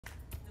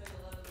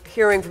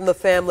hearing from the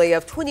family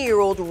of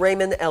 20-year-old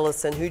Raymund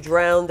Ellison, who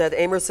drowned at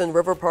Amerson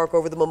River Park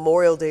over the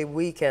Memorial Day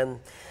weekend.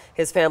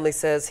 His family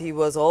says he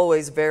was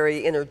always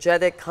very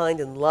energetic, kind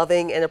and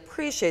loving, and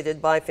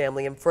appreciated by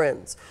family and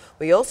friends.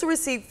 We also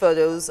received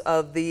photos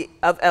of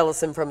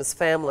Ellison from his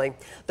family.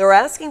 They're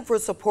asking for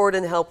support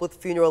and help with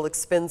funeral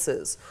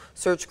expenses.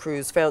 Search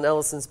crews found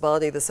Ellison's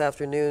body this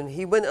afternoon.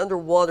 He went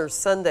underwater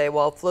Sunday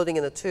while floating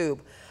in a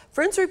tube.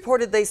 Friends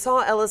reported they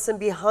saw Ellison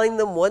behind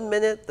them 1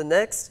 minute, the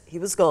next he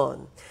was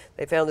gone.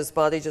 They found his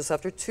body just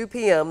after 2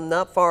 p.m.,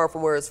 not far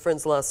from where his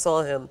friends last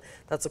saw him.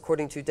 That's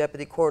according to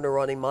Deputy Coroner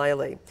Ronnie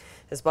Miley.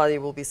 His body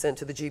will be sent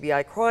to the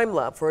GBI crime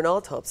lab for an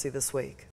autopsy this week.